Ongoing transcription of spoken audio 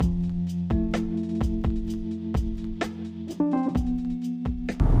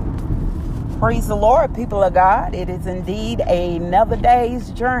Praise the Lord, people of God. It is indeed another day's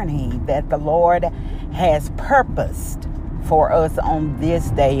journey that the Lord has purposed for us on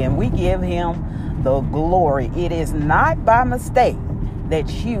this day, and we give him the glory. It is not by mistake that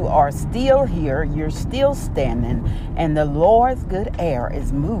you are still here, you're still standing, and the Lord's good air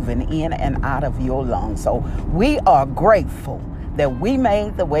is moving in and out of your lungs. So we are grateful that we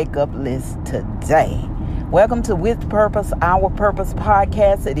made the wake up list today. Welcome to With Purpose, Our Purpose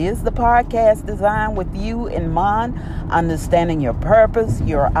podcast. It is the podcast designed with you in mind, understanding your purpose,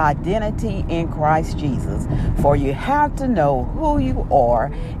 your identity in Christ Jesus. For you have to know who you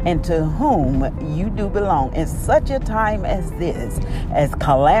are and to whom you do belong in such a time as this, as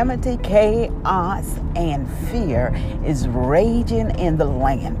calamity, chaos, and fear is raging in the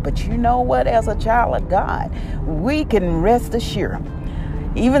land. But you know what? As a child of God, we can rest assured,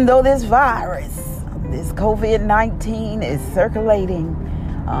 even though this COVID-19 is circulating.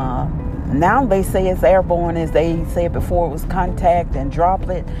 Now they say it's airborne, as they said before it was contact and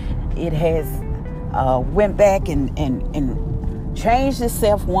droplet. It has went back and changed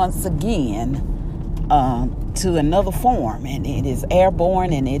itself once again to another form, and it is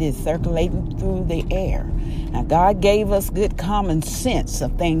airborne and it is circulating through the air. Now, God gave us good common sense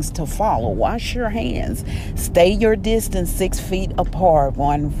of things to follow. Wash your hands. Stay your distance 6 feet apart,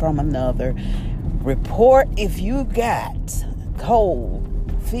 one from another. Report if you got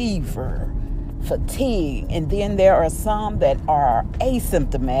cold, fever, fatigue, and then there are some that are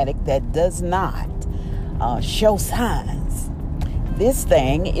asymptomatic that does not show signs. This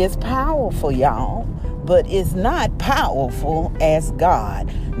thing is powerful, y'all, but it's not powerful as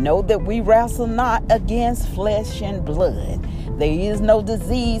God. Know that we wrestle not against flesh and blood. There is no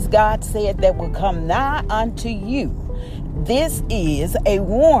disease, God said, that will come nigh unto you. This is a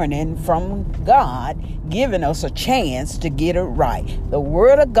warning from God, giving us a chance to get it right. The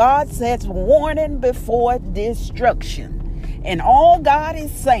word of God says warning before destruction. And all God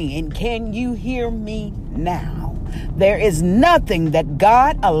is saying, can you hear me now? There is nothing that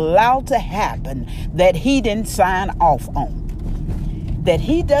God allowed to happen that he didn't sign off on. That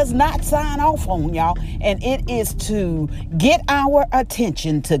he does not sign off on, y'all. And it is to get our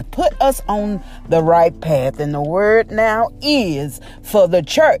attention, to put us on the right path. And the word now is for the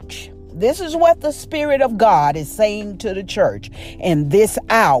church. This is what the Spirit of God is saying to the church in this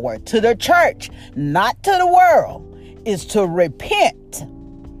hour. To the church, not to the world, is to repent.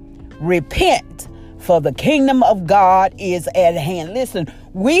 Repent, for the kingdom of God is at hand. Listen,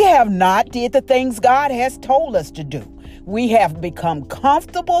 we have not did the things God has told us to do. We have become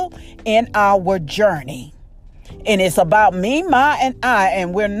comfortable in our journey. And it's about me, my, and I.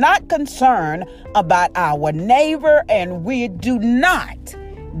 And we're not concerned about our neighbor. And we do not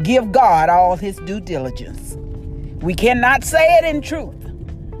give God all his due diligence. We cannot say it in truth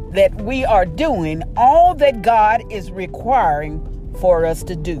that we are doing all that God is requiring for us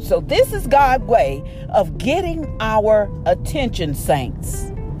to do. So this is God's way of getting our attention,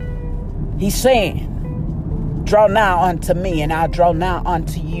 saints. He's saying, draw nigh unto me, and I'll draw nigh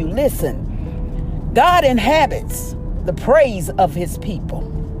unto you. Listen, God inhabits the praise of his people.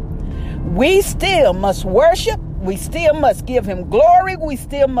 We still must worship. We still must give him glory. We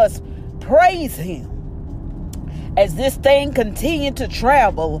still must praise him as this thing continues to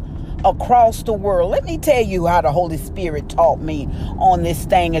travel across the world. Let me tell you how the Holy Spirit taught me on this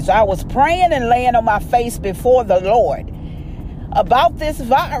thing as I was praying and laying on my face before the Lord about this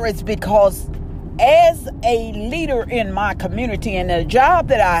virus, because as a leader in my community and the job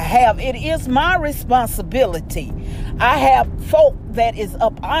that I have, it is my responsibility. I have folk that is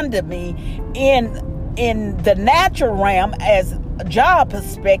up under me in the natural realm as a job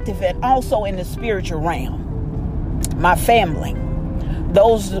perspective, and also in the spiritual realm. My family,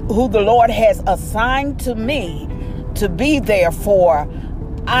 those who the Lord has assigned to me to be there for,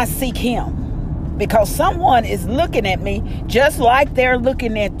 I seek him. Because someone is looking at me just like they're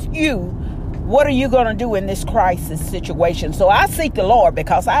looking at you. What are you going to do in this crisis situation? So I seek the Lord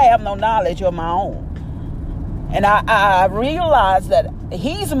because I have no knowledge of my own. And I realize that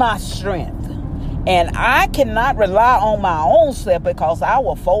he's my strength. And I cannot rely on my own self because I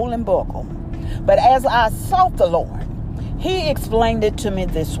will fold and buckle. But as I sought the Lord, he explained it to me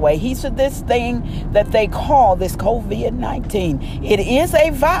this way. He said this thing that they call this COVID-19, it is a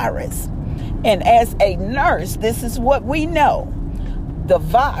virus. And as a nurse, this is what we know. The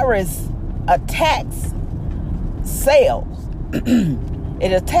virus attacks cells.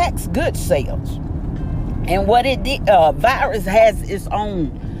 It attacks good cells. And what virus has its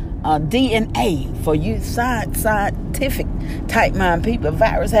own DNA. For you scientific type mind people,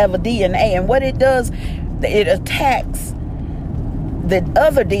 virus have a DNA. And what it does, it attacks the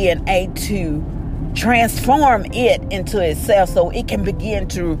other DNA to transform it into itself so it can begin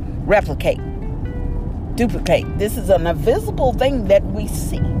to replicate, duplicate. This is an invisible thing that we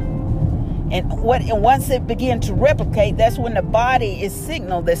see. And once it begins to replicate, that's when the body is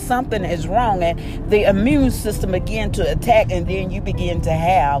signaled that something is wrong, and the immune system begin to attack, and then you begin to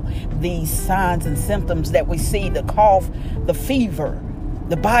have these signs and symptoms that we see: the cough, the fever.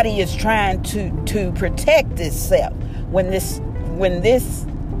 The body is trying to protect itself when this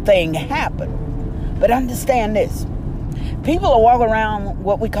thing happened. But understand this: people are walking around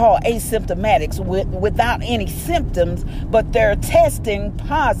what we call asymptomatics without any symptoms, but they're testing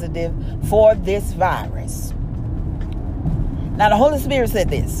positive for this virus. Now, the Holy Spirit said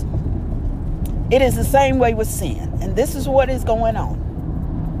this: it is the same way with sin. And this is what is going on.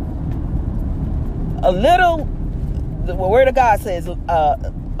 The Word of God says,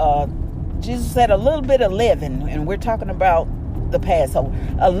 Jesus said a little bit of leaven, and we're talking about the Passover.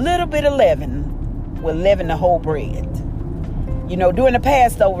 A little bit of leaven will leaven the whole bread. You know, during the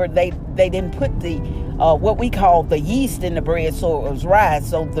Passover, they didn't put the what we call the yeast in the bread, so it was rise.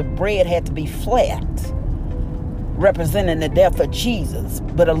 So the bread had to be flat, representing the death of Jesus.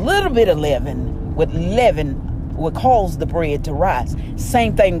 But a little bit of leaven would cause the bread to rise.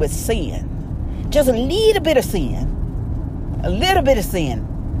 Same thing with sin. Just a little bit of sin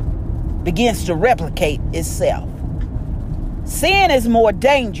begins to replicate itself. Sin is more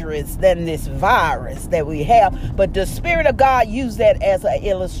dangerous than this virus that we have, but the Spirit of God used that as an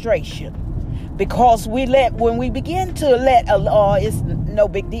illustration, because when we begin to let it's no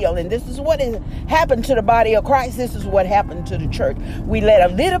big deal. And this is what has happened to the body of Christ. This is what happened to the church. We let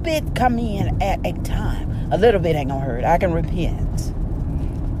a little bit come in at a time. A little bit ain't gonna hurt. I can repent,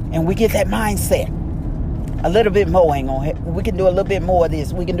 and we get that mindset. A little bit more ain't gonna happen. We can do a little bit more of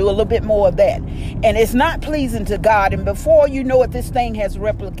this. We can do a little bit more of that. And it's not pleasing to God. And before you know it, this thing has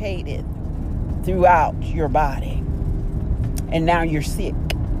replicated throughout your body. And now you're sick.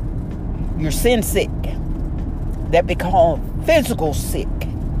 You're sin sick. That becomes physical sick.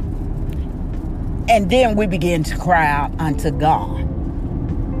 And then we begin to cry out unto God.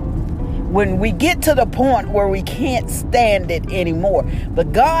 When we get to the point where we can't stand it anymore.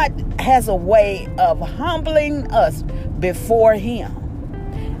 But God has a way of humbling us before Him.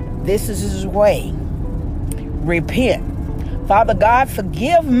 This is His way. Repent. Father God,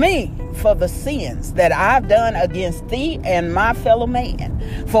 forgive me for the sins that I've done against Thee and my fellow man.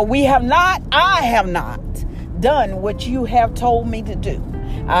 For I have not done what You have told me to do.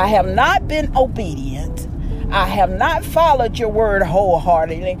 I have not been obedient. I have not followed Your word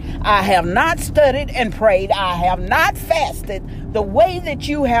wholeheartedly. I have not studied and prayed. I have not fasted the way that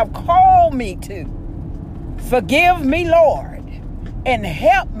You have called me to. Forgive me, Lord, and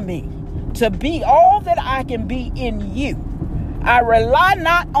help me to be all that I can be in You. I rely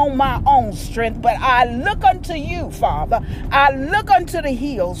not on my own strength, but I look unto You, Father. I look unto the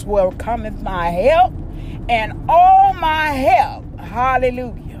hills where cometh my help, and all my help,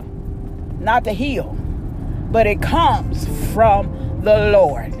 hallelujah, not the hill, but it comes from the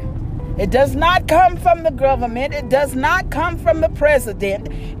Lord. It does not come from the government. It does not come from the president.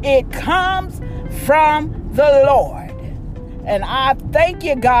 It comes from the Lord. And I thank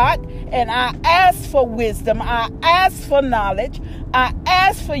You, God, and I ask for wisdom. I ask for knowledge. I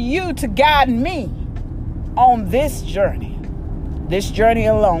ask for You to guide me on this journey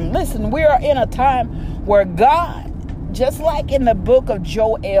alone. Listen, we are in a time where God, just like in the book of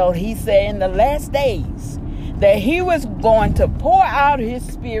Joel, He said in the last days, that He was going to pour out His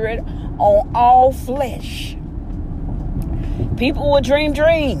Spirit on all flesh. People will dream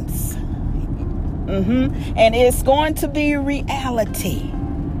dreams. And it's going to be reality.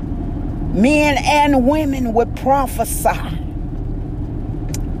 Men and women would prophesy.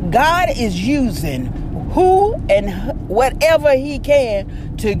 God is using who and whatever He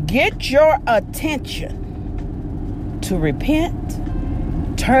can to get your attention, to repent,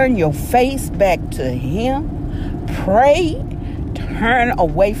 turn your face back to Him, pray, turn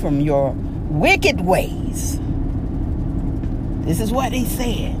away from your wicked ways. This is what He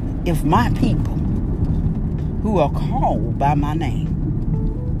said: if my people who are called by my name.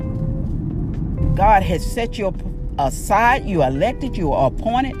 God has set you aside, you are elected, you are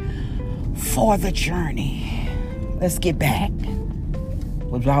appointed for the journey. Let's get back.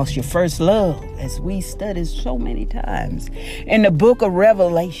 We've lost your first love, as we studied so many times in the book of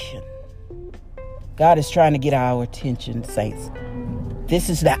Revelation. God is trying to get our attention, saints. This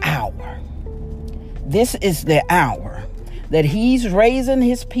is the hour. This is the hour that He's raising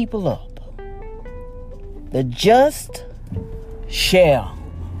His people up. The just shall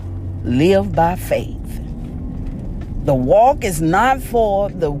live by faith. The walk is not for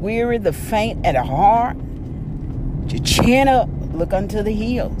the weary, the faint at heart. To chin up, look unto the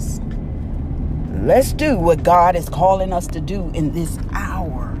hills. Let's do what God is calling us to do in this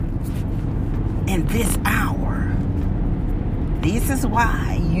hour. In this hour. This is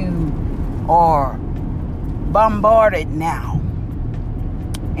why you are bombarded now.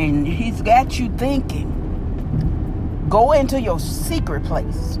 And he's got you thinking. Go into your secret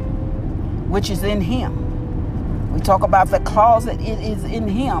place, which is in him. We talk about the closet. It is in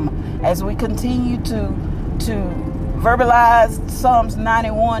him. As we continue to verbalize Psalms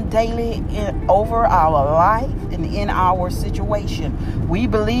 91 daily over our life and in our situation. We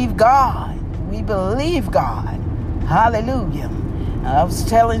believe God. We believe God. Hallelujah. I was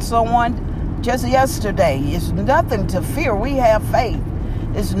telling someone just yesterday, it's nothing to fear. We have faith.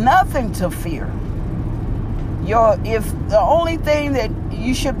 It's nothing to fear. If the only thing that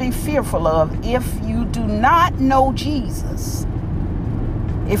you should be fearful of, if you do not know Jesus,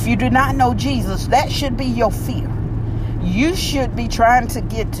 that should be your fear. You should be trying to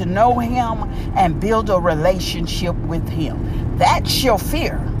get to know him and build a relationship with him. That's your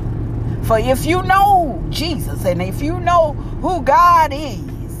fear. For if you know Jesus and if you know who God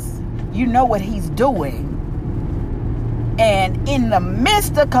is, you know what he's doing. And in the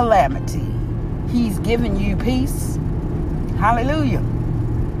midst of calamity, he's giving you peace. Hallelujah.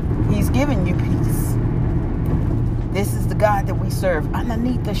 He's giving you peace. This is the God that we serve.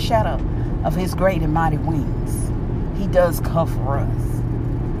 Underneath the shadow of his great and mighty wings, he does cover us.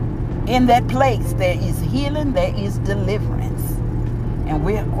 In that place, there is healing, there is deliverance. And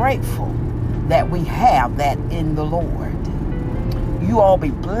we're grateful that we have that in the Lord. You all be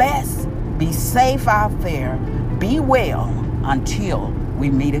blessed. Be safe out there. Be well until we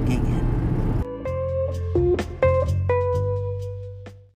meet again.